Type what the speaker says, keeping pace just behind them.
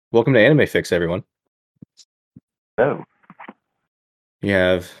Welcome to Anime Fix, everyone. Oh, You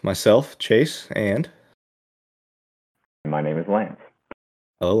have myself, Chase, and my name is Lance.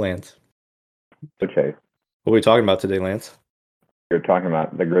 hello, Lance. So Chase, What are we talking about today, Lance? you're talking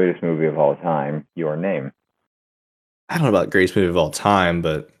about the greatest movie of all time, Your Name. I don't know about greatest movie of all time,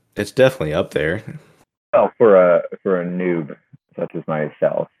 but it's definitely up there. Well, for a noob such as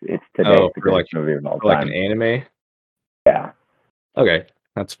myself, it's today Oh, the for like greatest movie of all for like an time. anime? Yeah. Okay,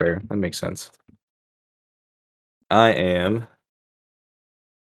 that's fair. That makes sense. I am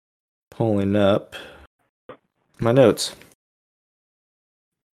pulling up my notes.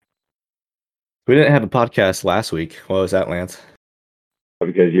 We didn't have a podcast last week. What was that, Lance?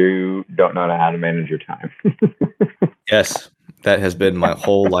 Because you don't know how to manage your time. Yes, that has been my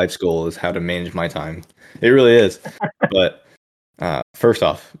whole life's goal is how to manage my time. It really is. But first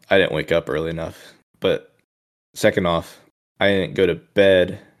off, I didn't wake up early enough. But second off, I didn't go to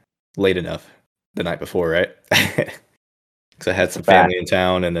bed late enough the night before, right? Because I had some family in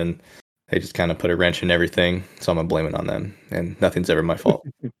town, and then they just kind of put a wrench in everything. So I'm gonna blame it on them, and nothing's ever my fault,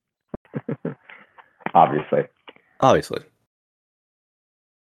 Obviously. obviously.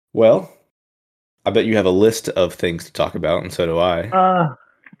 Well, I bet you have a list of things to talk about, and so do I.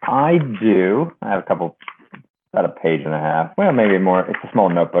 I do. I have about a page and a half. Well, maybe more. It's a small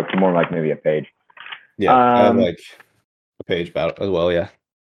notebook, so more like maybe a page. Yeah, I have like a page about it as well. Yeah.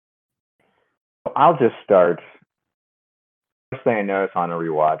 I'll just start. First thing I notice on a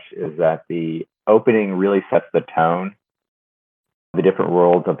rewatch is that the opening really sets the tone, the different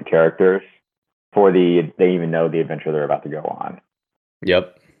worlds of the characters before they even know the adventure they're about to go on.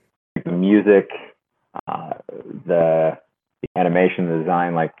 Yep. The music, uh, the animation, the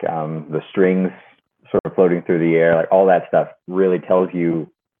design, like the strings sort of floating through the air, like all that stuff really tells you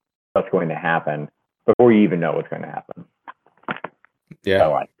what's going to happen before you even know what's going to happen.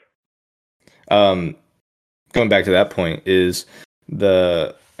 Yeah. Going back to that point is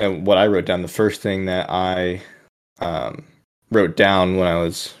what I wrote down. The first thing that I wrote down when I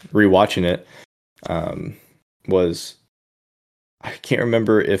was rewatching it was I can't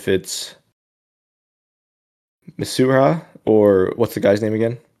remember if it's Misura or what's the guy's name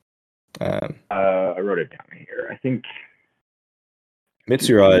again? I wrote it down here. I think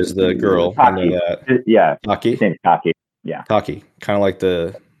Mitsura is the girl. Taki. I know that. Yeah, Taki. his name's Taki. Yeah. Taki, kind of like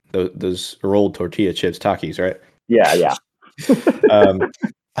those rolled tortilla chips, Takis, right? Yeah.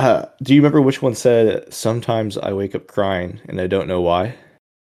 Do you remember which one said, "Sometimes I wake up crying and I don't know why"?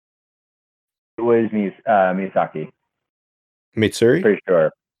 It was Misaki. Mitsuri? Pretty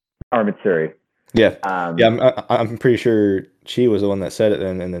sure. Or Mitsuri. Yeah. I'm pretty sure she was the one that said it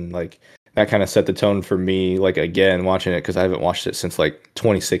then, and then like that kind of set the tone for me, like again watching it because I haven't watched it since like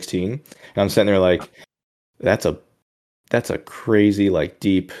 2016, and I'm sitting there like, that's a crazy like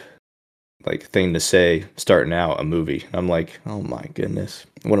deep like thing to say starting out a movie. I'm like, oh my goodness,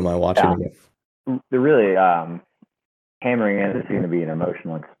 what am I watching again? They're really hammering in it's going to be an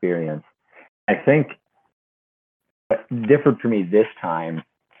emotional experience. I think what differed for me this time.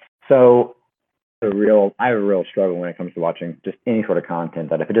 So I have a real struggle when it comes to watching just any sort of content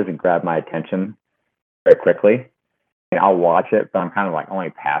that if it doesn't grab my attention very quickly, I'll watch it, but I'm kind of like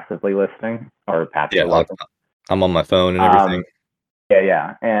only passively listening or passively watching. I'm on my phone and everything.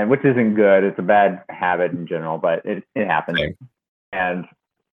 Yeah, and which isn't good. It's a bad habit in general, but it happens. Same. And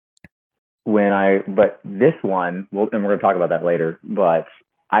but this one, and we're going to talk about that later, but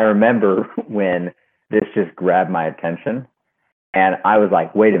I remember when this just grabbed my attention and I was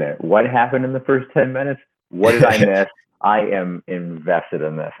like, wait a minute, what happened in the first 10 minutes? What did I miss? I am invested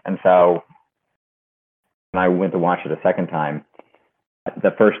in this. And so when I went to watch it a second time,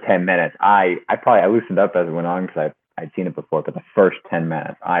 the first 10 minutes, I loosened up as it went on because I'd seen it before, but the first 10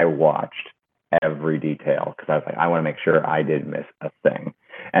 minutes, I watched every detail because I was like, I want to make sure I didn't miss a thing.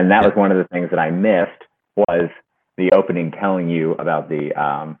 And that was one of the things that I missed was the opening telling you about the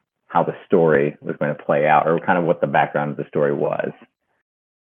how the story was going to play out or kind of what the background of the story was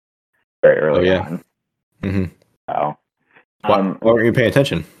very early on. Mm-hmm. So, why weren't you paying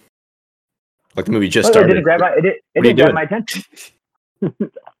attention? Like the movie just started. It didn't grab my attention.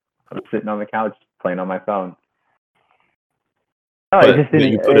 I was sitting on the couch playing on my phone. But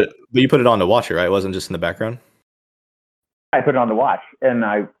you put it on to watch it, right? It wasn't just in the background. I put it on to watch, and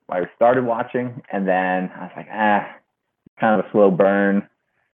I started watching, and then I was like, kind of a slow burn.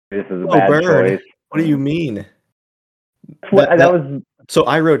 This is a bad choice. What do you mean? Was. So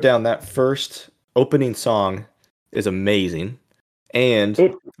I wrote down that first opening song is amazing, and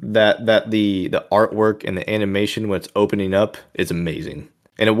that the artwork and the animation when it's opening up is amazing,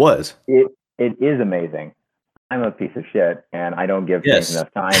 and it was. It is amazing. I'm a piece of shit, and I don't give things Yes.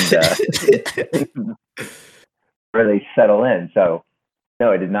 enough time to really settle in. So,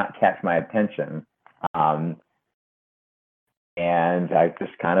 no, it did not catch my attention. Um, and I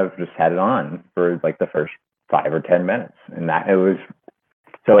just kind of just had it on for like the first 5 or 10 minutes, and that it was.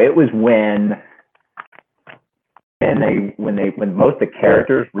 So it was when when most of the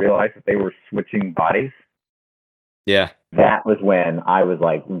characters realized that they were switching bodies. Yeah. That was when I was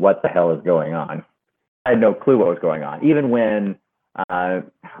like, "What the hell is going on?" I had no clue what was going on. Even when, God,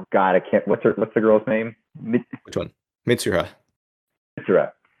 I can't. What's the girl's name? Which one? Mitsura.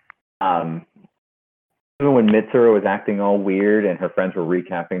 Mitsura. Um, Even when Mitsura was acting all weird and her friends were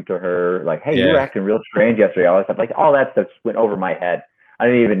recapping to her, like, "Hey, you were Yeah. acting real strange yesterday." All that stuff, like all that stuff just went over my head. I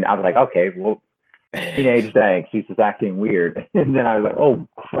was like, okay, well, teenage Dank, she's just acting weird. And then I was like, oh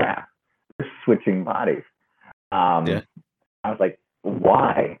crap, they're switching bodies. Yeah. I was like,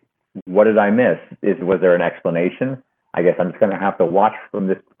 why? What did I miss? Was there an explanation? I guess I'm just gonna have to watch from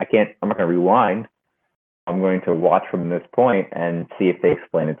this. I'm not gonna rewind. I'm going to watch from this point and see if they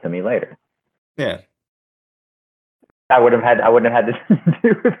explain it to me later. Yeah. I wouldn't have had to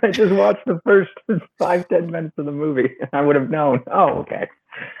do if I just watched the first 5-10 minutes of the movie. I would have known. Oh, okay.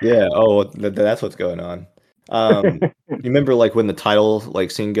 Yeah. Oh, that's what's going on. You remember like when the title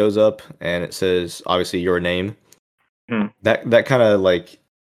like scene goes up and it says obviously your name? Hmm. That kind of like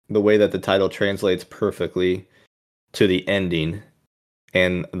the way that the title translates perfectly to the ending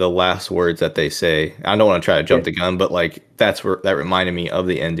and the last words that they say. I don't want to try to jump the gun, but like that's where that reminded me of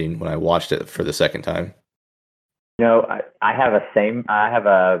the ending when I watched it for the second time. I have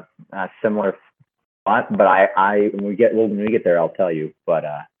a similar thought, but when we get there, I'll tell you. But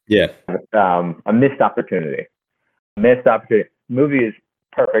Yeah. a missed opportunity. Movie is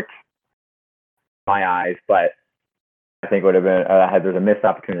perfect in my eyes, but I think would have been there's a missed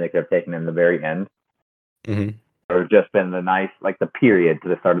opportunity they could have taken in the very end. Mm-hmm. Or just been the nice like the period to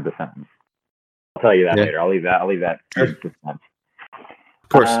the start of the sentence. I'll tell you that Yeah. later. I'll leave that Sure. in suspense. Of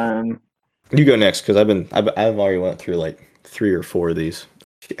course. You go next because I've already went through like 3 or 4 of these.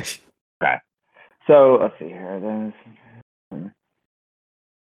 Okay. So let's see here.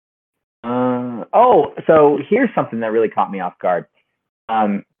 So here's something that really caught me off guard.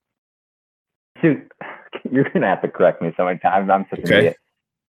 So you're gonna have to correct me so many times. I'm such an idiot.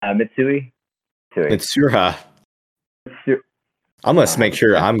 Mitsui. Mitsura. I'm gonna make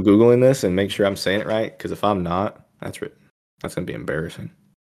sure I'm googling this and make sure I'm saying it right because if I'm not, that's gonna be embarrassing.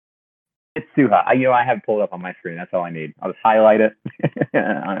 Mitsuha. I have it pulled up on my screen. That's all I need. I'll just highlight it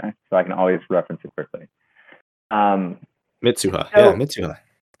so I can always reference it quickly. Mitsuha. Yeah, Mitsuha.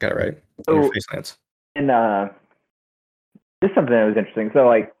 Got it right. On your face, Lance. And this is something that was interesting. So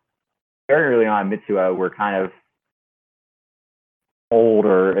like very early on, Mitsuha were kind of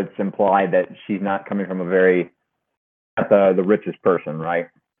older. It's implied that she's not coming from the richest person, right?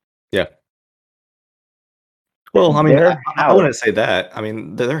 Yeah. Well, I mean, I wouldn't say that. I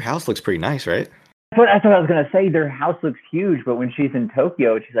mean, their house looks pretty nice, right? That's what I was gonna say. Their house looks huge, but when she's in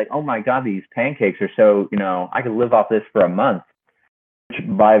Tokyo, she's like, "Oh my god, these pancakes are so I could live off this for a month." Which,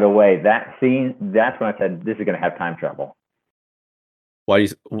 by the way, that scene, that's when I said this is gonna have time travel. Why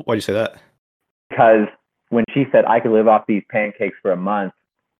do you say that? Because when she said I could live off these pancakes for a month,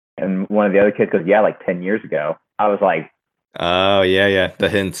 and one of the other kids goes, "Yeah, like 10 years ago," I was like, "Oh yeah, the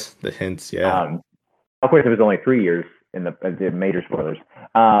hints, yeah." Of course, it was only 3 years in the major spoilers.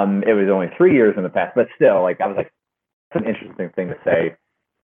 It was only 3 years in the past, but still, like I was like, that's an interesting thing to say.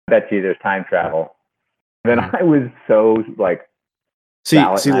 I bet you there's time travel. And then I was so like, see,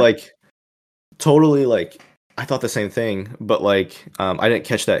 like totally like I thought the same thing, but like I didn't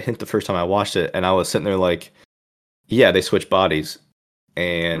catch that hint the first time I watched it, and I was sitting there like, yeah, they switch bodies,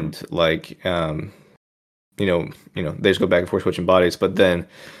 and like they just go back and forth switching bodies, but then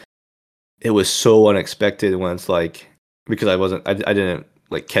it was so unexpected when it's like because I didn't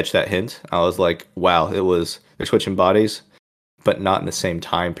like catch that hint. I was like, wow, they're switching bodies, but not in the same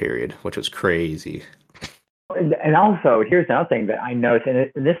time period, which was crazy. And also, here's another thing that I noticed,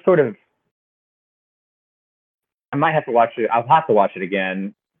 and this sort of, I might have to watch it. I'll have to watch it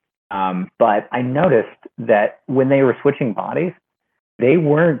again. But I noticed that when they were switching bodies, they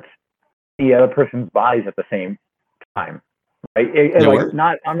weren't the other person's bodies at the same time, right?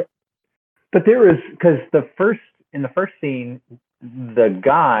 But there was because in the first scene, the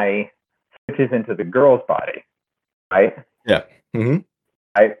guy switches into the girl's body, right? Yeah. Mm-hmm.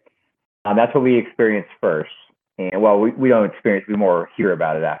 Right. That's what we experienced first. And well, we don't experience, we more hear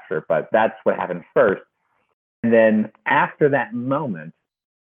about it after, but that's what happened first. And then after that moment,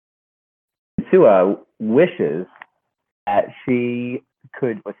 Sua wishes that she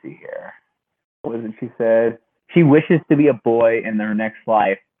could, let's see here. What was it she said? she wishes to be a boy in their next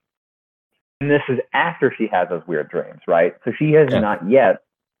life. And this is after she has those weird dreams, right? So she has not yet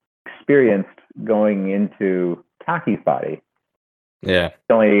experienced going into Taki's body. Yeah.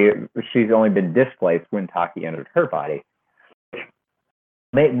 She's only been displaced when Taki entered her body.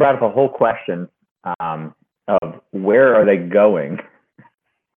 It brought up a whole question of where are they going?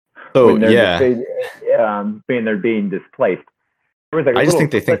 So when they're being displaced. I just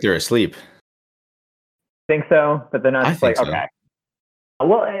think they think they're asleep. Think so, but they're not. I think so. Okay.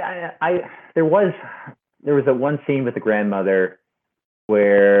 Well, there was that one scene with the grandmother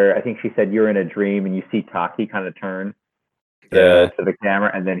where I think she said you're in a dream and you see Taki kind of turn to the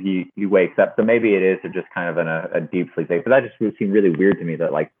camera and then he wakes up. So maybe it is just kind of in a deep sleep state. But that just seemed really weird to me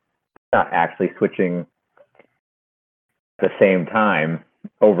that like not actually switching at the same time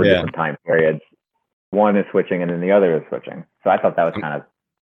over different time periods. One is switching and then the other is switching. So I thought that was kind of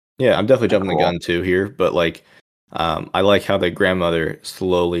I'm definitely jumping the gun too here, but like I like how the grandmother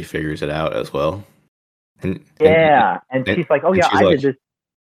slowly figures it out as well. And she's like, "Oh yeah, I did this."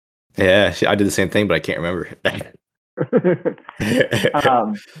 Yeah, I did the same thing, but I can't remember.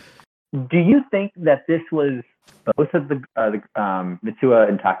 Do you think that this was both of the Mitsuha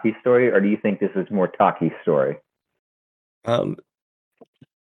and Taki's story, or do you think this is more Taki's story?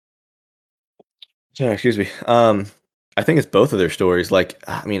 Excuse me. I think it's both of their stories. Like,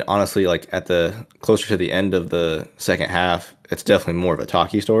 I mean, honestly, like at the closer to the end of the second half, it's definitely more of a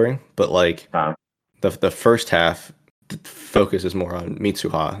Taki story. But like the first half, the focus is more on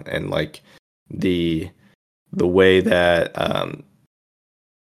Mitsuha and like the way that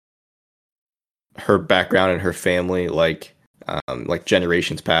her background and her family, like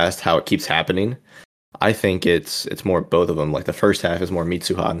generations past, how it keeps happening. I think it's more both of them. Like the first half is more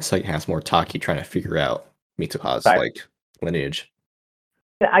Mitsuha, and the second half is more Taki trying to figure out Mitsuha's like lineage.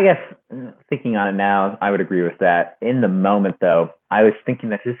 I guess thinking on it now, I would agree with that. In the moment, though, I was thinking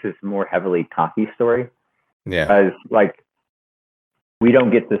that this is more heavily Taki's story. Yeah, because like we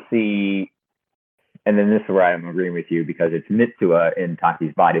don't get to see, and then this is where I'm agreeing with you because it's Mitsuha in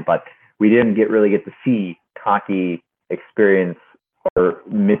Taki's body, but we didn't really get to see Taki experience or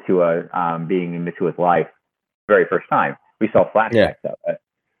Mitsuha being in Mitsuha's life the very first time. We saw flashbacks of it.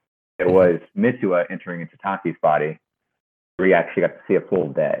 It was Mitsuha entering into Taki's body. We actually got to see a full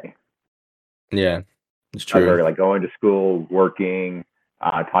day. Yeah, it's true. Her, like going to school, working,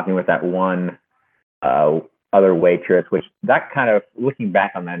 talking with that one other waitress, which that kind of, looking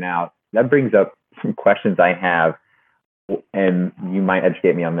back on that now, that brings up some questions I have, and you might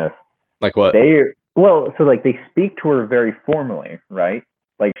educate me on this. Like what? So like they speak to her very formally, right?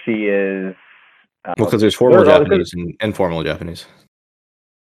 Like she is. Well, because there's formal Japanese and informal Japanese.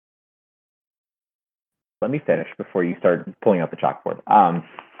 Let me finish before you start pulling out the chalkboard. I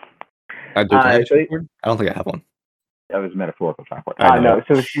don't think I have one. That was a metaphorical chalkboard. No,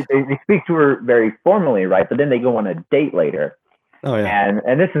 so they speak to her very formally, right? But then they go on a date later. Oh yeah.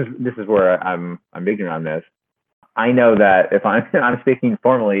 And this is where I'm ignorant on this. I know that if I'm speaking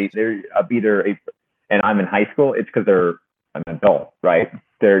formally, they're and I'm in high school, it's because they're an adult, right?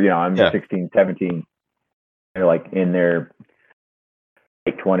 I'm 16, 17. They're like in their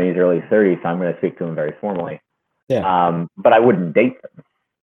late 20s, early 30s, so I'm going to speak to them very formally. Yeah. But I wouldn't date them.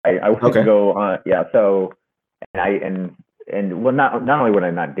 I wouldn't go on. Yeah. So, and well, not only would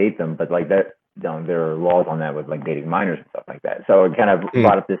I not date them, but like that, there are laws on that with like dating minors and stuff like that. So it kind of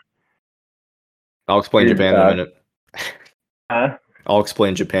brought up this. I'll explain Japan in a minute. I'll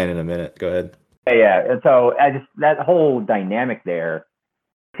explain Japan in a minute. Go ahead. Yeah. And so that whole dynamic there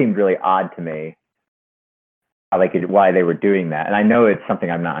seemed really odd to me. Like why they were doing that, and I know it's something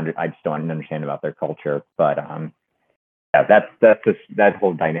I just don't understand about their culture. But that's just, that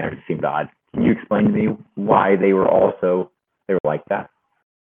whole dynamic seemed odd. Can you explain to me why they were like that?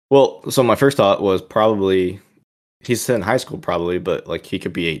 Well, so my first thought was probably he's in high school, probably, but like he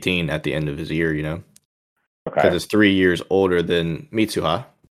could be 18 at the end of his year, because it's 3 years older than Mitsuha,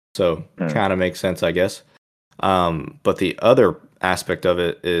 so kind of makes sense, I guess. But the other aspect of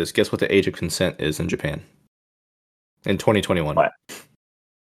it is, guess what the age of consent is in Japan in 2021? What?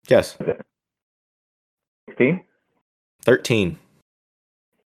 Guess. 16? 13.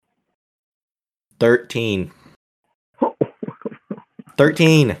 13.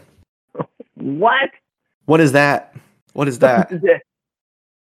 13. What? What is that? What is that?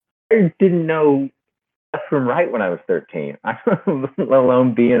 I didn't know left from right when I was 13. Let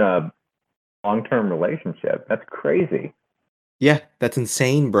alone be in a long-term relationship. That's crazy. Yeah, that's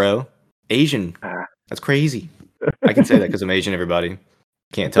insane, bro. Asian. That's crazy. I can say that because I'm Asian, everybody.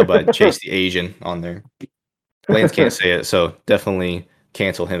 Can't tell, but I chase the Asian on there. Lance can't say it, so definitely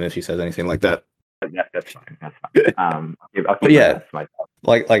cancel him if he says anything like that. That's fine. That's fine. I'll keep yeah, that to myself.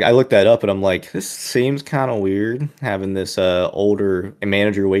 like I looked that up and I'm like, this seems kind of weird having this older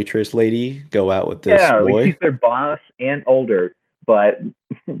manager waitress lady go out with this Yeah, like she's boy. their boss and older, but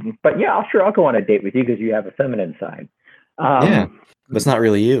yeah, I'll go on a date with you because you have a feminine side. Yeah, but it's not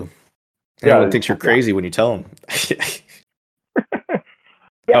really you. Yeah, Everyone thinks you're crazy when you tell them.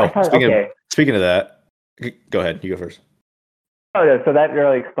 yeah. I Oh, thought, okay. speaking of that, go ahead. You go first. Oh, yeah, so that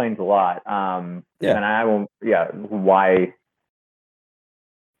really explains a lot. Yeah. And I will, yeah, why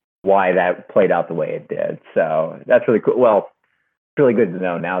that played out the way it did. So that's really cool. Well, it's really good to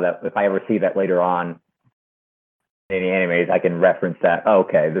know now that if I ever see that later on in any animes, I can reference that. Oh,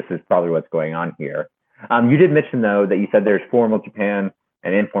 okay, this is probably what's going on here. You did mention though that you said there's formal Japan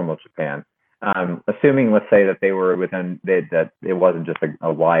and informal Japan. Assuming, let's say that they were within that it wasn't just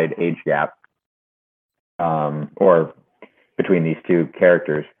a wide age gap, or between these two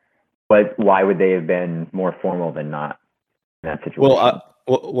characters, but why would they have been more formal than not in that situation? Well,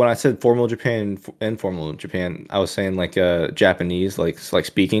 when I said formal Japan, informal Japan, I was saying like Japanese, like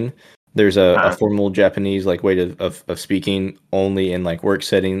speaking. There's a formal Japanese like way of speaking only in like work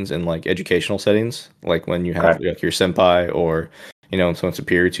settings and like educational settings, like when you have like your senpai or someone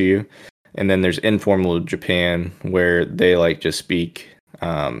superior to you. And then there's informal Japan where they like just speak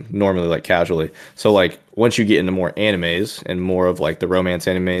normally, like casually. So like once you get into more animes and more of like the romance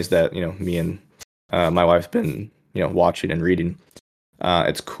animes that me and my wife's been watching and reading,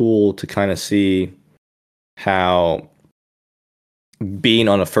 it's cool to kind of see how being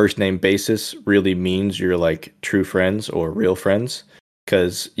on a first name basis really means you're like true friends or real friends,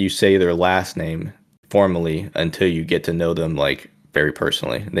 because you say their last name formally until you get to know them like very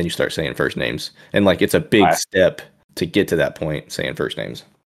personally, and then you start saying first names, and like it's a big step to get to that point saying first names.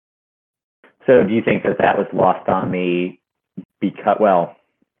 So do you think that was lost on me because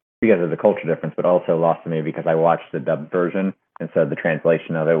of the culture difference, but also lost on me because I watched the dubbed version, and so the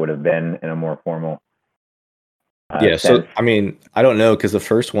translation of it would have been in a more formal yeah, sense? so I mean, I don't know, because the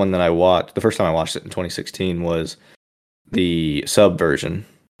first time I watched it in 2016 was the sub version,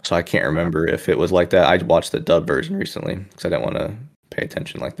 so I can't remember if it was like that. I watched the dub version recently because I didn't want to pay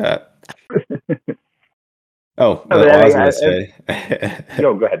attention like that. Oh, what I was gonna say.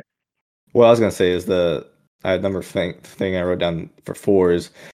 Yo, go ahead. What I was gonna say is number thing I wrote down for 4 is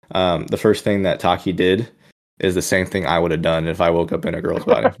the first thing that Taki did is the same thing I would have done if I woke up in a girl's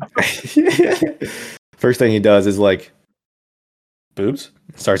body. First thing he does is like boobs,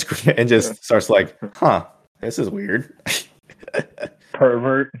 starts and just starts like, huh, this is weird.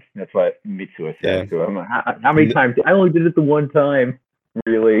 Pervert. That's what Mitsuha said to him. How many times? I only did it the one time.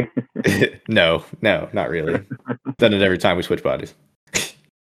 Really? No, not really. Done it every time we switch bodies.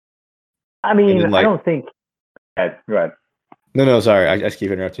 I mean, I don't think. Go ahead. No, sorry. I just keep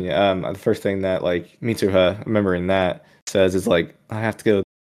interrupting you. The first thing that like Mitsuha, remembering that, says is like, I have to go.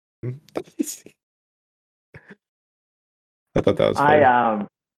 I thought that was funny.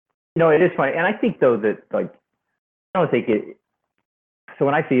 It is funny, and I think though that like, I don't think it. So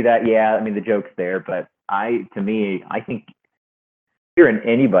when I see that, yeah, I mean the joke's there, but I think you're in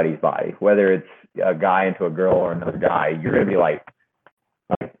anybody's body, whether it's a guy into a girl or another guy, you're gonna be like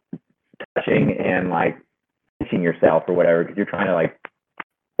touching and like pinching yourself or whatever, because you're trying to like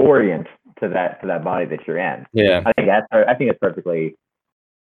orient to that body that you're in. Yeah, I think it's perfectly.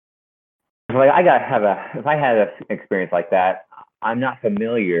 Like if I had an experience like that, I'm not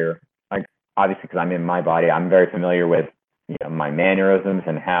familiar. Like obviously, because I'm in my body, I'm very familiar with my mannerisms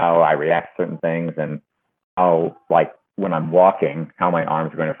and how I react to certain things, and how like when I'm walking, how my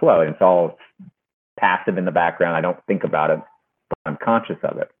arms are going to flow. And it's all passive in the background. I don't think about it, but I'm conscious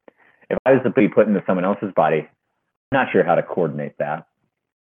of it. If I was to be put into someone else's body, I'm not sure how to coordinate that.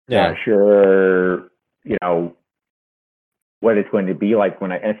 Yeah. Not sure, what it's going to be like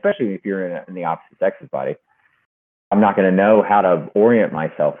when and especially if you're in the opposite sex's body. I'm not going to know how to orient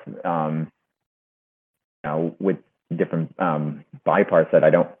myself, with different body parts that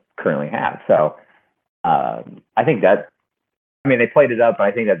I don't currently have. So I think that, I mean, they played it up, but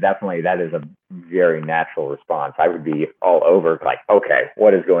I think that definitely that is a very natural response. I would be all over like, okay,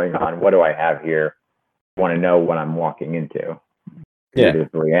 what is going on? What do I have here? I want to know what I'm walking into. Yeah.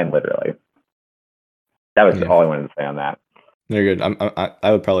 Figuratively and literally. That was all I wanted to say on that. They're good.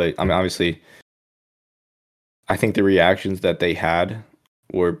 I would probably, I mean, obviously, I think the reactions that they had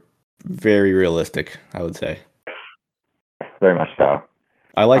were very realistic, I would say. Very much so.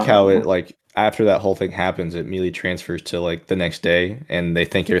 I like how it, like, after that whole thing happens, it immediately transfers to, like, the next day, and they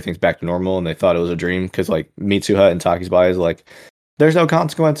think everything's back to normal, and they thought it was a dream, because, like, Mitsuha and Taki's body is like, there's no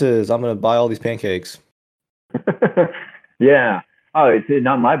consequences, I'm going to buy all these pancakes. Yeah. oh, it's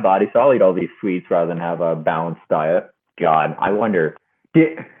not my body, so I'll eat all these sweets rather than have a balanced diet. God, I wonder.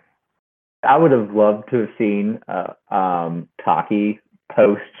 Did, I would have loved to have seen Taki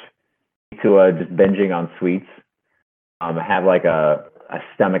post to just binging on sweets, have like a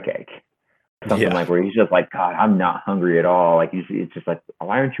stomach ache, something Yeah. like where he's just like, God, I'm not hungry at all. Like it's just like,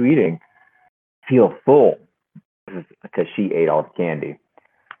 why aren't you eating? Feel full because she ate all the candy.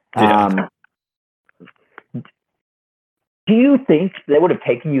 Yeah. Do you think that would have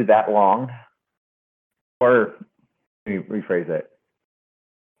taken you that long? Or let me rephrase it.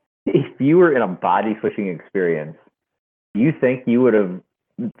 If you were in a body switching experience, do you think you would have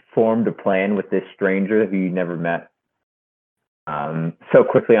formed a plan with this stranger who you never met so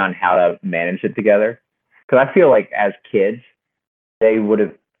quickly on how to manage it together? Because I feel like as kids, they would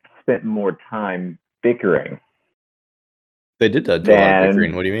have spent more time bickering They did do a lot of than,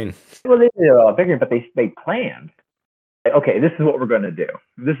 bickering. What do you mean? well, they did a lot of bickering, but they planned. Okay, this is what we're going to do.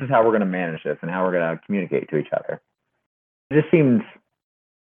 This is how we're going to manage this and how we're going to communicate to each other. It just seems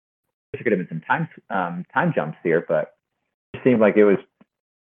there could have been some time jumps here, but it seemed like it was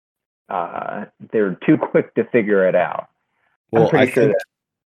they were too quick to figure it out. I'm Well, I pretty sure think that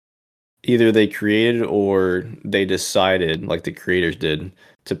either they created or they decided, like the creators did,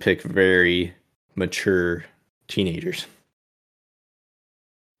 to pick very mature teenagers.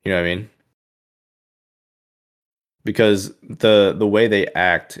 You know what I mean? Because the way they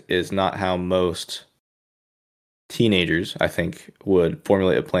act is not how most teenagers, I think, would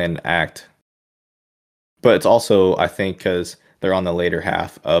formulate a plan and act. But it's also, I think, because they're on the later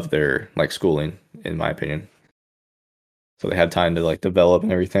half of their like schooling, in my opinion. So they had time to like develop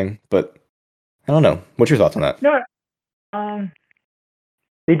and everything. But I don't know. What's your thoughts on that? no, um,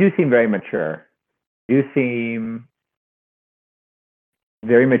 they do seem very mature. They do seem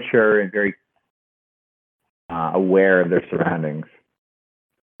very mature and very aware of their surroundings.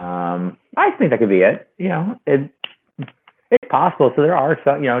 I think that could be it. You know, it's possible. So there are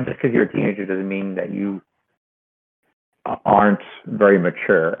some, you know, just because you're a teenager doesn't mean that you aren't very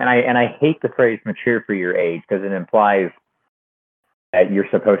mature. And I hate the phrase "mature for your age" because it implies that you're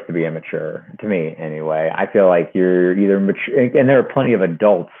supposed to be immature. To me, anyway, I feel like you're either mature, and there are plenty of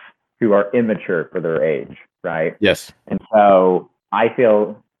adults who are immature for their age, right? Yes. And so I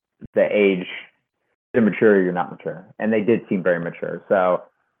feel the age, immature, you're not mature, and they did seem very mature. So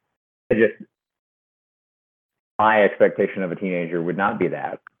it just my expectation of a teenager would not be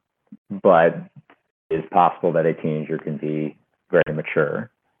that, but it's possible that a teenager can be very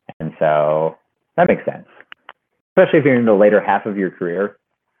mature, and so that makes sense, especially if you're in the later half of your career.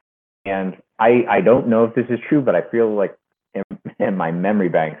 And I don't know if this is true, but I feel like in my memory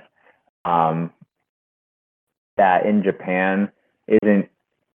banks, um, that in Japan isn't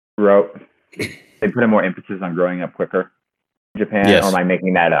grow they put a more emphasis on growing up quicker in Japan, or am Yes. I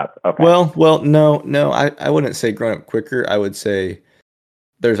making that up? Okay. Well, no, I wouldn't say growing up quicker. I would say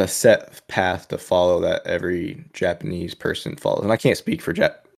there's a set path to follow that every Japanese person follows. And I can't speak for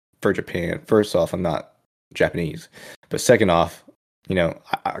Japan. First off, I'm not Japanese. But second off, you know,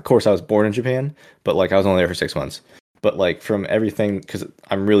 of course I was born in Japan, but like I was only there for 6 months. But like from everything, because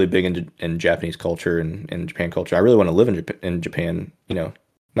I'm really big in Japanese culture and in Japan culture, I really want to live in Japan. You know,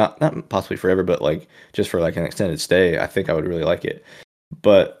 not possibly forever, but like just for like an extended stay. I think I would really like it.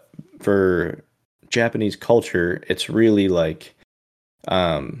 But for Japanese culture, it's really like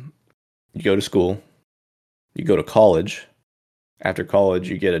um, you go to school, you go to college. After college,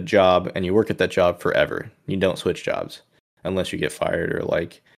 you get a job and you work at that job forever. You don't switch jobs unless you get fired or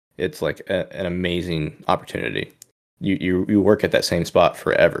like it's like an amazing opportunity. You work at that same spot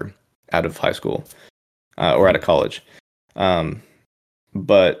forever out of high school or out of college. Um,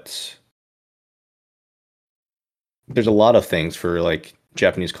 but there's a lot of things for like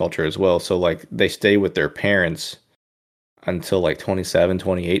Japanese culture as well. So like they stay with their parents until like 27,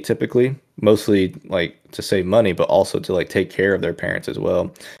 28, typically, mostly like to save money but also to like take care of their parents as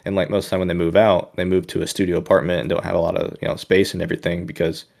well. And like most of the time when they move out, they move to a studio apartment and don't have a lot of, you know, space and everything,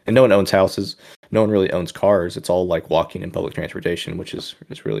 because and no one owns houses, no one really owns cars. It's all like walking and public transportation, which is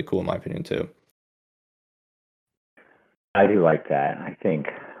really cool in my opinion too. I do like that. I think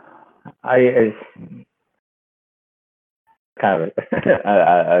it's kind of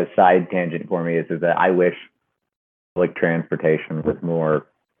a side tangent for me is that I wish public transportation was more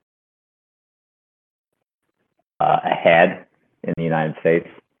ahead in the United States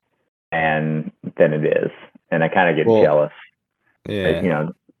and than it is, and I kind of get Well, jealous that, yeah, you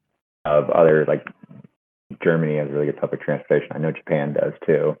know, of other like Germany has really good public transportation. I know Japan does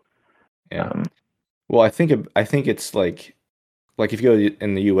too. yeah. Um, Well, I think it's like if you go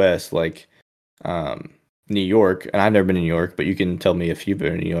in the US, like um New York, and I've never been to New York, but you can tell me if you've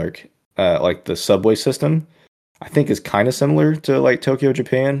been to New York. Like the subway system, I think is kind of similar to like Tokyo,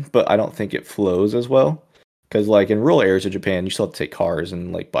 Japan, but I don't think it flows as well. Because like in rural areas of Japan, you still have to take cars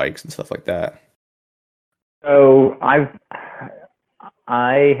and like bikes and stuff like that. So I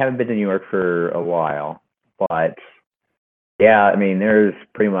haven't been to New York for a while, but yeah, I mean, there's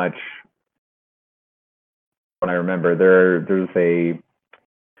pretty much when I remember there's a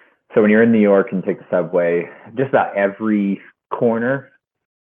so when you're in New York and take the subway, just about every corner,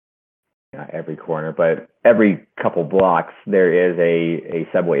 not every corner, but every couple blocks, there is a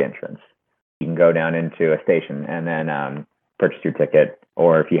subway entrance. You can go down into a station and then purchase your ticket,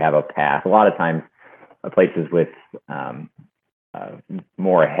 or if you have a pass. A lot of times, places with uh,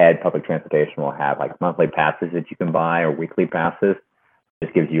 more ahead public transportation will have like monthly passes that you can buy or weekly passes. This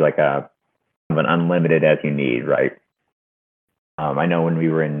gives you like an unlimited as you need, right? I know when we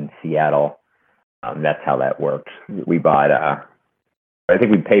were in Seattle, that's how that worked. We bought, I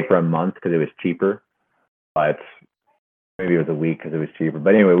think we paid for a month because it was cheaper, but maybe it was a week because it was cheaper.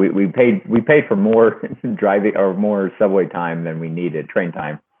 But anyway, we paid for more driving or more subway time than we needed, train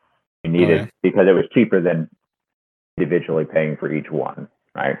time we Oh needed yeah, because it was cheaper than individually paying for each one,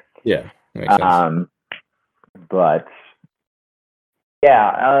 right? yeah, that makes sense. But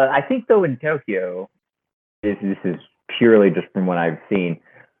yeah, I think though in Tokyo, this is purely just from what I've seen.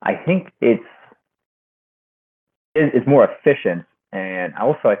 I think it's more efficient, and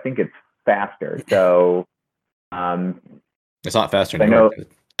also I think it's faster. So um, It's not faster in I New York. know,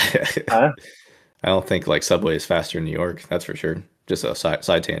 huh? I don't think like Subway is faster in New York. That's for sure. Just a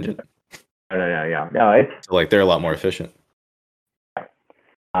side tangent. No, yeah, no, it's So, like they're a lot more efficient.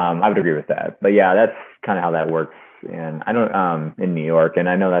 I would agree with that. But yeah, that's kind of how that works. And I don't in New York, and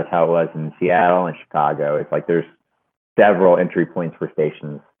I know that's how it was in Seattle and Chicago. It's like there's several entry points for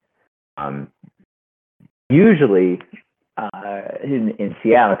stations. Um, Usually in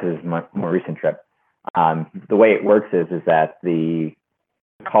Seattle, because it's a much more recent trip, the way it works is that the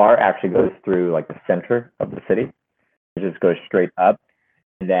car actually goes through like the center of the city. It just goes straight up.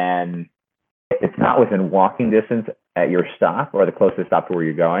 And then if it's not within walking distance at your stop or the closest stop to where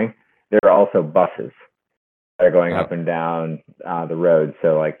you're going, there are also buses that are going Oh, up and down the road.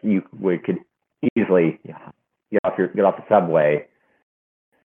 So like we could easily get off the subway,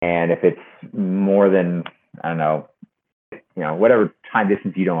 and if it's more than I don't know, whatever time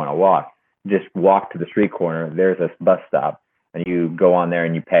distance you don't want to walk, just walk to the street corner. There's a bus stop, and you go on there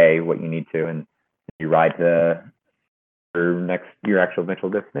and you pay what you need to, and you ride to your actual eventual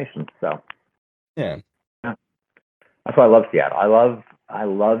destination. So yeah, yeah, that's why I love Seattle. I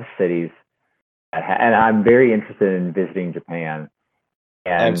love cities, and I'm very interested in visiting Japan. I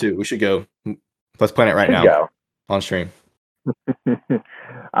am And too. We should go. Let's plan it right should now go. on stream.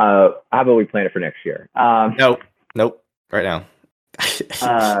 How about we plan it for next year? Nope, nope, right now.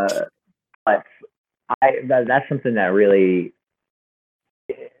 Uh, but that's something that really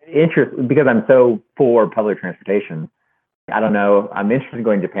interests because I'm so for public transportation. I don't know. I'm interested in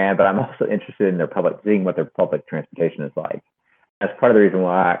going to Japan, but I'm also interested in seeing what their public transportation is like. That's part of the reason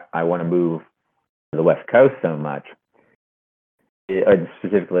why I want to move to the West Coast so much, or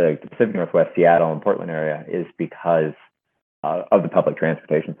specifically like the Pacific Northwest, Seattle and Portland area, is because of the public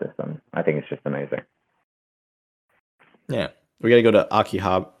transportation system. I think it's just amazing. Yeah, we gotta go to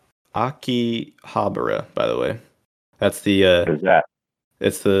Akihabara. By the way, that's the What is that?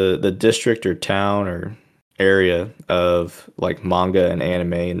 it's the district or town or area of like manga and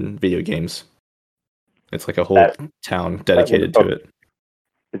anime and video games. It's like a whole That town that where the dedicated to it.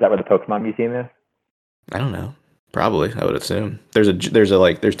 is that where the Pokemon Museum is? I don't know. Probably, I would assume. There's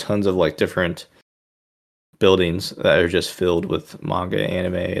tons of like different buildings that are just filled with manga,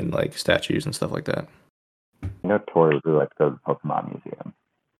 anime, and like statues and stuff like that. I know Tori would really like to go to the Pokemon Museum.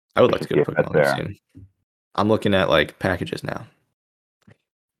 I would We like to should go see to if that's Pokemon there. Museum. I'm looking at like packages now.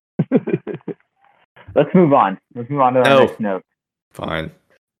 Let's move on. Let's move on to our No, next note. fine.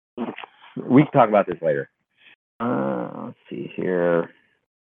 We can talk about this later. Let's see here.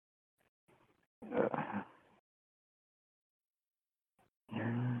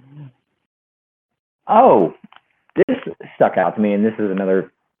 Oh, this stuck out to me, and this is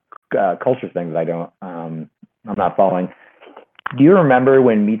another culture thing that I'm not following. Do you remember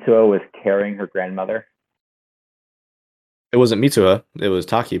when Mitsuo was carrying her grandmother? It wasn't Mitsuha. It was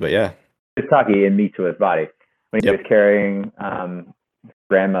Taki, but yeah. It's Taki in Mitsuo's body when he was Yep. carrying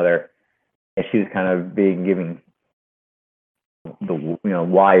grandmother, and she was kind of being giving the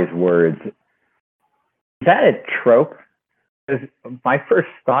wise words. Is that a trope? My first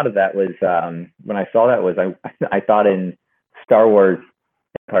thought of that was when I saw that was I thought in Star Wars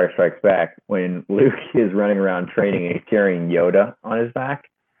Empire Strikes Back when Luke is running around training and he's carrying Yoda on his back.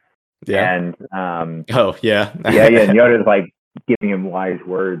 Yeah. And Oh, yeah. yeah, and Yoda's like giving him wise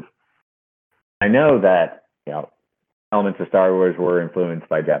words. I know that, elements of Star Wars were influenced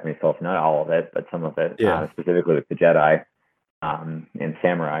by Japanese culture, not all of it, but some of it, Yeah. specifically with the Jedi and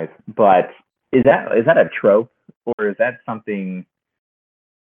samurais. But is that a trope, or is that something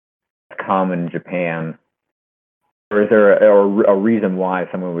common in Japan, or is there a reason why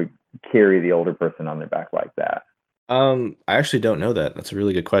someone would carry the older person on their back like that? I actually don't know that. That's a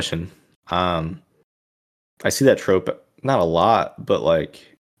really good question. I see that trope not a lot, but like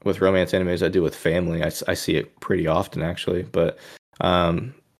with romance animes I do with family, I see it pretty often actually. But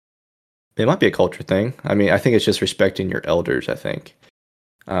um, it might be a culture thing. I mean, I think it's just respecting your elders, I think.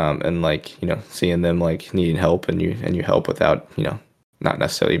 And like, seeing them like needing help and you help without, not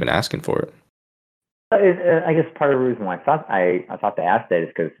necessarily even asking for it. I guess part of the reason why I thought to ask that is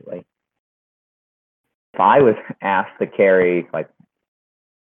because, like, if I was asked to carry like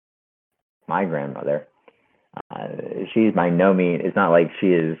my grandmother, she's by no means. It's not like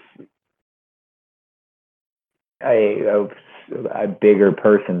she is a bigger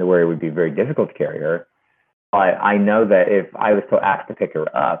person to where it would be very difficult to carry her. But I know that if I was still asked to pick her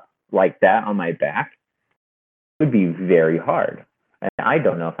up like that on my back, it would be very hard, and I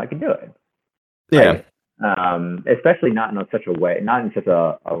don't know if I could do it. Yeah. Right? Especially not in such a way, not in such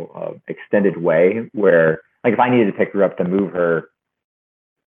a extended way where, like, if I needed to pick her up to move her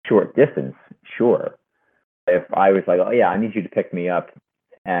short distance, sure. If I was like, oh yeah, I need you to pick me up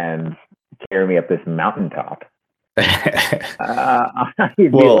and carry me up this mountaintop, I'd be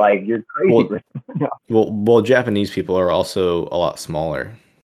like, you're crazy. Well, Japanese people are also a lot smaller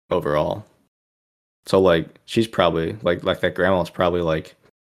overall. So like she's probably like that grandma's probably like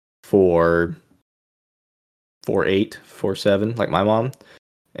 4'8", 4'7", like my mom,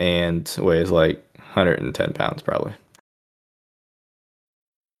 and weighs like 110 pounds probably.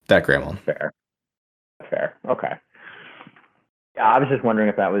 That grandma. Fair. Okay. Yeah, I was just wondering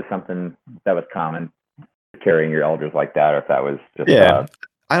if that was something that was common, carrying your elders like that, or if that was just Yeah.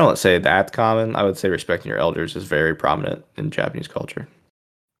 I don't say that's common. I would say respecting your elders is very prominent in Japanese culture.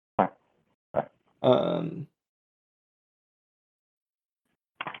 Um,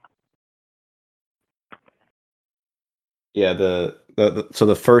 yeah, so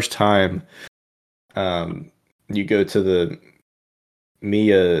the first time you go to the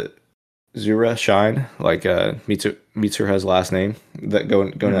Miyazura shrine, like Mitsuha's last name, that go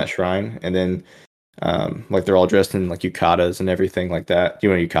to that shrine, and then like they're all dressed in like yukatas and everything like that. Do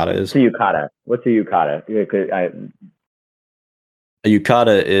you know what a yukata is? What's a yukata? A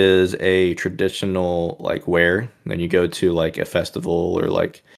yukata is a traditional like wear. Then you go to like a festival or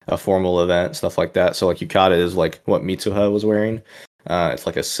like a formal event, stuff like that. So like yukata is like what Mitsuha was wearing. It's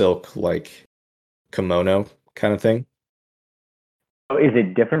like a silk like kimono kind of thing. So is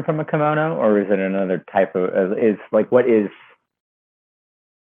it different from a kimono, or is it another type of? Is like what is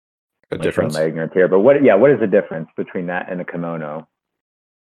A I'm showing difference. my ignorance here, but what is the difference between that and a kimono?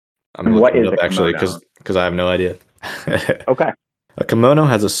 I'm looking it up actually because I have no idea. Okay. A kimono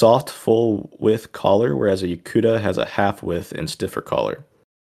has a soft, full width collar, whereas a yukata has a half width and stiffer collar.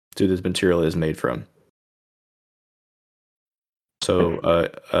 So this material is made from. So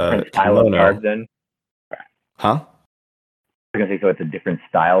Style of kimono, garb then? huh? I was gonna say, so it's a different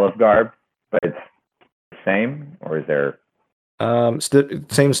style of garb, but it's the same, or is there?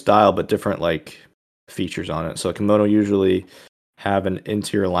 Same style but different like features on it. So a kimono usually have an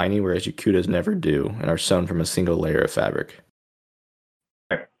interior lining, whereas yukatas never do, and are sewn from a single layer of fabric.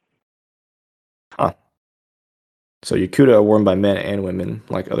 Huh. So yukata are worn by men and women,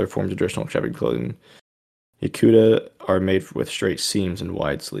 like other forms of traditional Japanese clothing. Yukata are made with straight seams and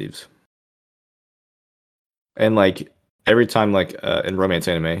wide sleeves. And like every time, like in romance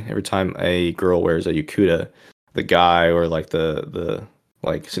anime, every time a girl wears a yukata, the guy or like the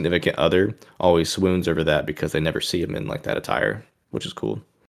like significant other always swoons over that because they never see him in like that attire, which is cool.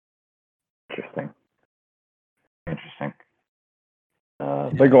 Interesting.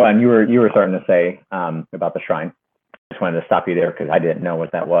 But go on. You were starting to say about the shrine. Just wanted to stop you there because I didn't know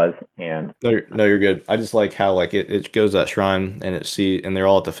what that was. And No, you're good. I just like how like it goes to that shrine and they're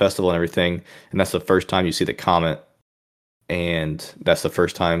all at the festival and everything, and that's the first time you see the comet, and that's the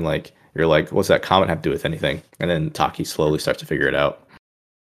first time like you're like, what's that comet have to do with anything? And then Taki slowly starts to figure it out.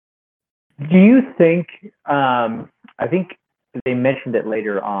 do you think? I think they mentioned it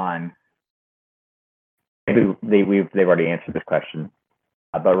later on. Maybe they've already answered this question,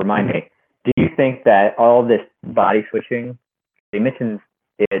 but remind me. Do you think that all this body switching? They mentioned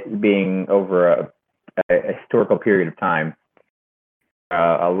it being over a historical period of time.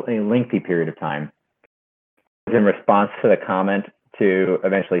 a lengthy period of time. It was in response to the comment to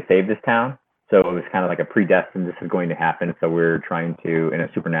eventually save this town. So it was kind of like a predestined, this is going to happen. So we're trying to, in a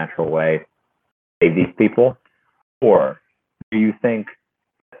supernatural way, save these people. Or do you think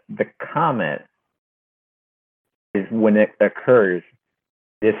the comet is, when it occurs,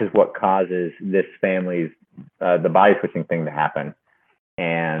 this is what causes this family's, the body switching thing to happen?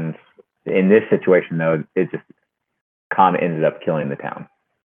 And in this situation, though, it just, comet ended up killing the town.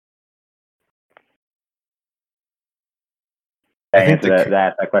 I think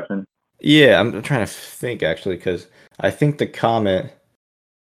that question. Yeah, I'm trying to think actually, because I think the comet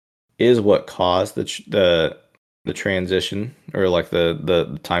is what caused the transition, or like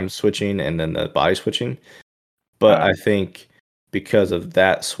the time switching and then the body switching. But I think because of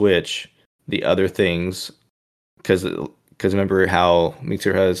that switch, the other things, because remember how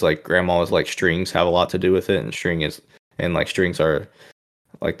Mitsuha's like grandma is like strings have a lot to do with it, and strings are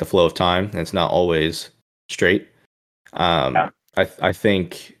like the flow of time, and it's not always straight. I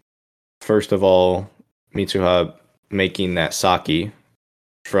think first of all, Mitsuha making that sake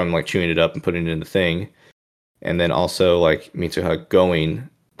from like chewing it up and putting it in the thing, and then also like Mitsuha going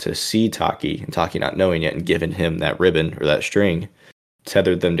to see Taki and Taki not knowing it and giving him that ribbon or that string,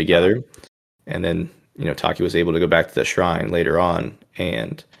 tethered them together, and then Taki was able to go back to the shrine later on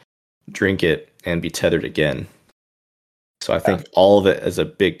and drink it and be tethered again. So I think all of it is a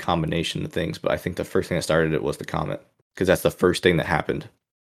big combination of things, but I think the first thing that started it was the comet, because that's the first thing that happened.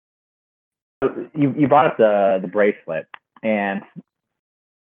 You brought up the bracelet, and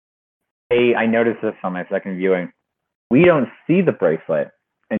I noticed this on my second viewing. We don't see the bracelet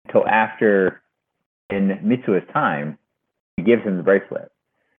until after, in Mitsuha's time, he gives him the bracelet.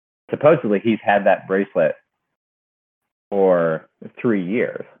 Supposedly, he's had that bracelet for 3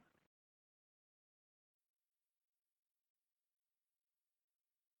 years.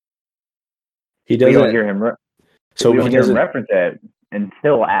 We don't hear him. We don't hear him reference it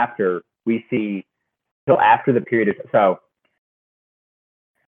until after the period of. So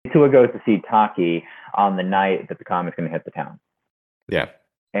Mitsuha goes to see Taki on the night that the comet's going to hit the town. Yeah.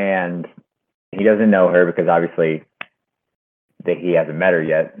 And he doesn't know her because obviously he hasn't met her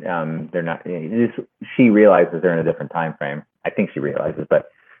yet. They're not. She realizes they're in a different time frame. I think she realizes, but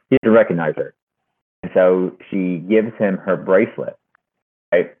he doesn't recognize her. And so she gives him her bracelet.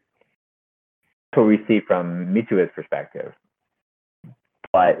 Right. That's what we see from Mitsuha's perspective.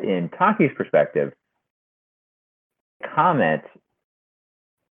 But in Taki's perspective, the comet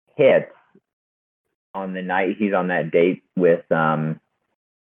hits on the night he's on that date with the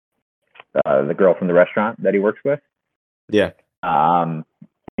girl from the restaurant that he works with. Yeah.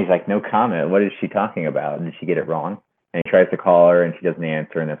 He's like, no comet. What is she talking about? Did she get it wrong? And he tries to call her, and she doesn't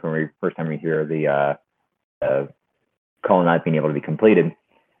answer. And that's when first time we hear the call not being able to be completed.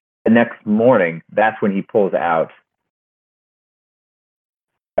 The next morning, that's when he pulls out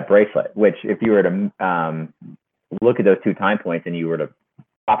that bracelet. Which, if you were to look at those two time points, and you were to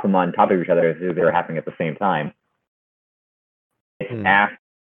pop them on top of each other as if they were happening at the same time, it's after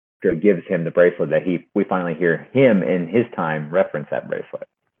it gives him the bracelet that we finally hear him in his time reference that bracelet.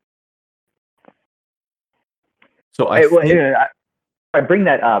 So I bring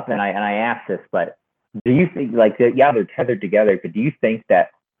that up, and I ask this, but do you think, like, they're tethered together, but do you think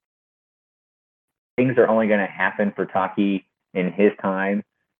that things are only going to happen for Taki in his time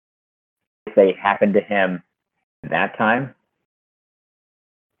if they happen to him at that time?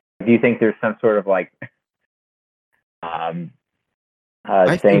 Do you think there's some sort of like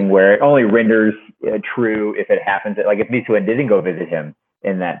saying where it only renders true if it happens, like if Mitsuha didn't go visit him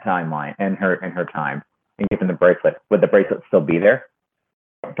in that timeline and her time and give him the bracelet, would the bracelet still be there?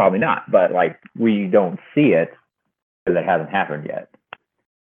 Probably not, but like we don't see it because it hasn't happened yet.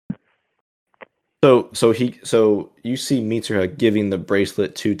 So you see Mitsuha giving the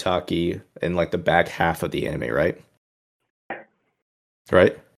bracelet to Taki in like the back half of the anime, right?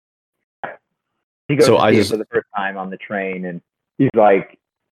 Right. He goes to see it for the first time on the train, and he's like,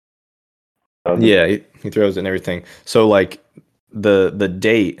 yeah, he throws it and everything. So like the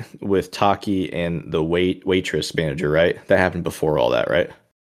date with Taki and the waitress manager, right? That happened before all that, right?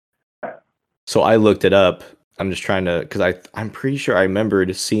 So I looked it up. I'm just trying to, because I'm pretty sure I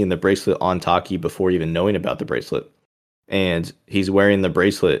remembered seeing the bracelet on Taki before even knowing about the bracelet, and he's wearing the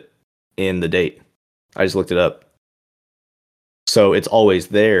bracelet in the date. I just looked it up. So it's always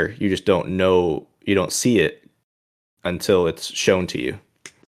there. You just don't know. You don't see it until it's shown to you.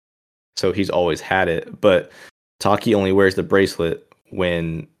 So he's always had it, but Taki only wears the bracelet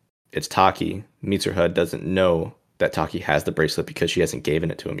when it's Taki. Mitsuha doesn't know that Taki has the bracelet because she hasn't given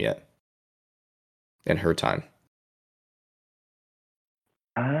it to him yet in her time.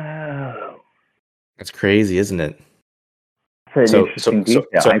 Oh, That's crazy, isn't it? that's an So so interesting so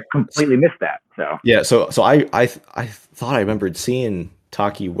detail. so I completely missed that. So yeah, so I thought I remembered seeing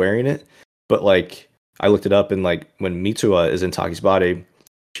Taki wearing it, but like I looked it up and like when Mitsuha is in Taki's body,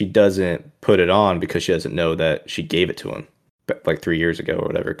 she doesn't put it on because she doesn't know that she gave it to him like 3 years ago or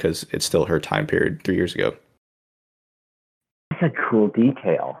whatever, because it's still her time period 3 years ago. that's a cool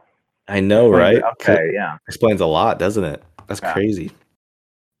detail. I know, Explains it. right? Okay, yeah, Explains a lot, doesn't it? That's yeah. crazy.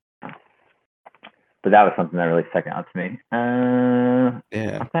 But that was something that really stuck out to me.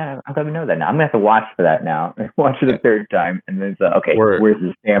 Yeah. I'm glad we know that now. I'm gonna have to watch for that now. Watch it a Yeah. third time, and then okay, We're, where's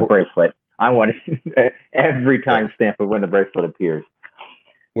the stamp we're bracelet? I want to every yeah. time stamp of when the bracelet appears.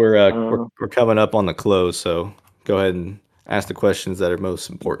 We're coming up on the close, so go ahead and ask the questions that are most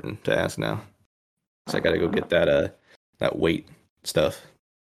important to ask now. So I got to go get that weight stuff.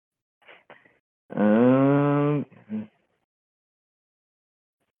 Um,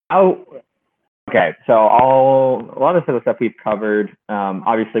 oh, okay. So a lot of the stuff we've covered.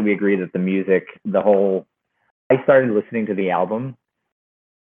 Obviously, we agree that the music, the whole. I started listening to the album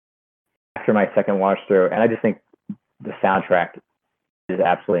after my second watch through, and I just think the soundtrack is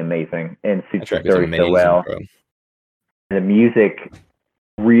absolutely amazing and That suits the track is story so amazing, well. bro. The music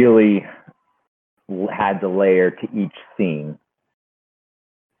really had the layer to each scene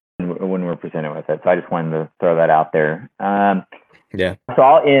when we're presented with it. So I just wanted to throw that out there. Yeah. So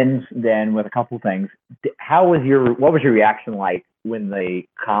I'll end then with a couple things. What was your reaction like when the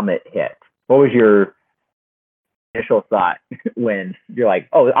comet hit? What was your initial thought when you're like,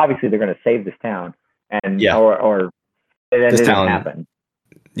 oh, obviously they're going to save this town, and Yeah. or that This didn't town, happen?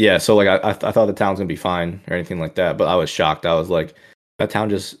 yeah, so like I thought the town's gonna be fine or anything like that, but I was shocked. I was like, that town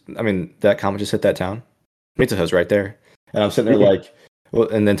just, I mean, that comet just hit that town. Mitsuha's right there, and I'm sitting there Yeah. like, well,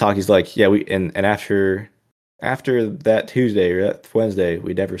 and then Taki's like, yeah, we and after that Tuesday or that Wednesday,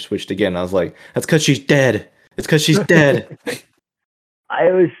 we never switched again. I was like, that's because she's dead. It's because she's dead.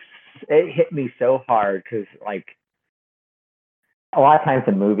 I was. It hit me so hard because like a lot of times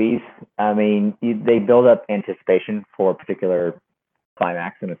in movies, I mean, they build up anticipation for a particular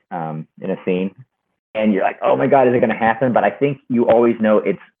climax in a scene, and you're like, oh my god, is it going to happen? But I think you always know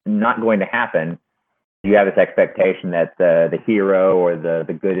it's not going to happen. You have this expectation that the hero or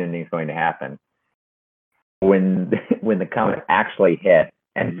the good ending is going to happen. When when the comet actually hit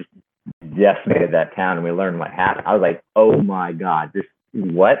and just decimated that town, and we learned what happened, I was like, oh my god, this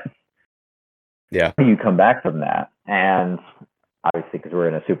what? Yeah, How do you come back from that? And obviously, because we're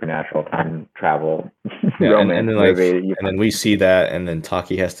in a supernatural time travel yeah, romance then like, movie, and then we see that, and then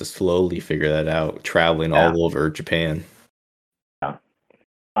Taki has to slowly figure that out, traveling yeah. all over Japan. Yeah.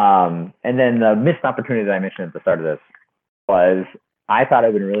 And then the missed opportunity that I mentioned at the start of this was I thought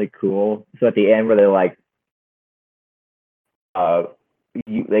it would be really cool. So at the end, where they're like, uh,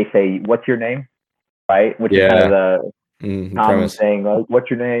 they say, "What's your name?" Right, which is kind of Yeah, the the common premise. thing. Like, "What's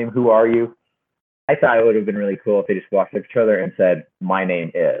your name? Who are you?" I thought it would have been really cool if they just walked up to each other and said, "My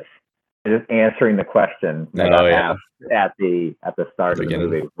name is." Just answering the question that Oh got yeah, asked at the the start of the beginning.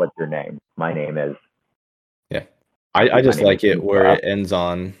 movie. What's your name? My name is. Yeah, I My just name is like it where Mitsuha. it ends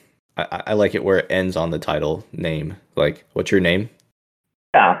on. I like it where it ends on the title name. Like, what's your name?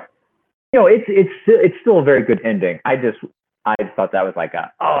 Yeah, it's still a very good ending. I thought that was like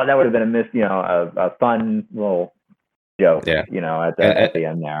that would have been a a fun little joke, Yeah, at and the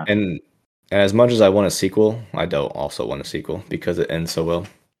end there. and and as much as I want a sequel, I don't also want a sequel because it ends so well.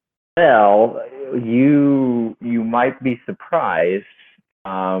 Well, you might be surprised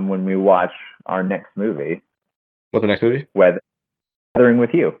when we watch our next movie, What's the next movie? Weathering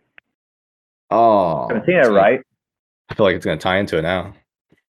with You. Haven't Oh, seen it, right? I feel like it's gonna tie into it now.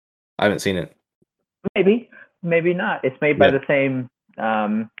 I haven't seen it. Maybe, maybe not. It's made by Yeah, the same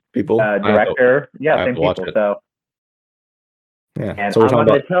people. director. Yeah, I have same to watch people. it. So, Yeah. and So we're I'm talking not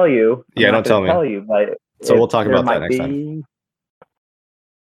going about. to tell you. I'm Yeah, not don't going tell to me. tell you, but So we'll if talk there about that might next time. be.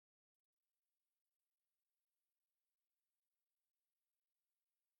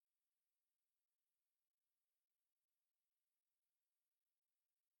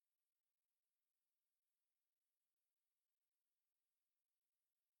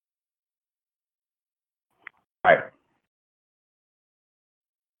 All right,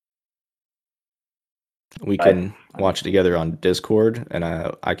 We but can watch it together on Discord, and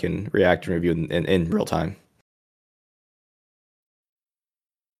I can react and review in real time.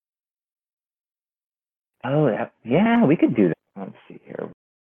 oh yeah, we could do that. Let's see here.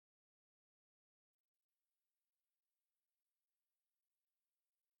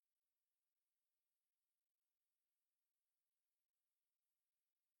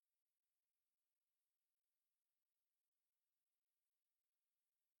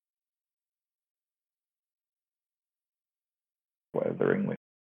 Weathering with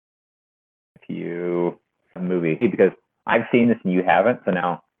You movie, because I've seen this and you haven't, so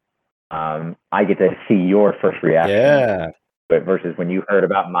now I get to see your first reaction. Yeah, But versus when you heard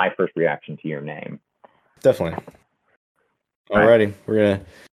about my first reaction to your name. definitely. All right. Alrighty, we're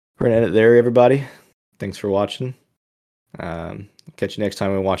gonna end it there, everybody. Thanks for watching. Catch you next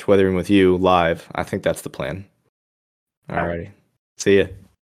time we watch Weathering with You live. I think that's the plan. Alrighty, see ya.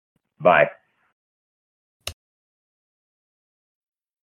 Bye.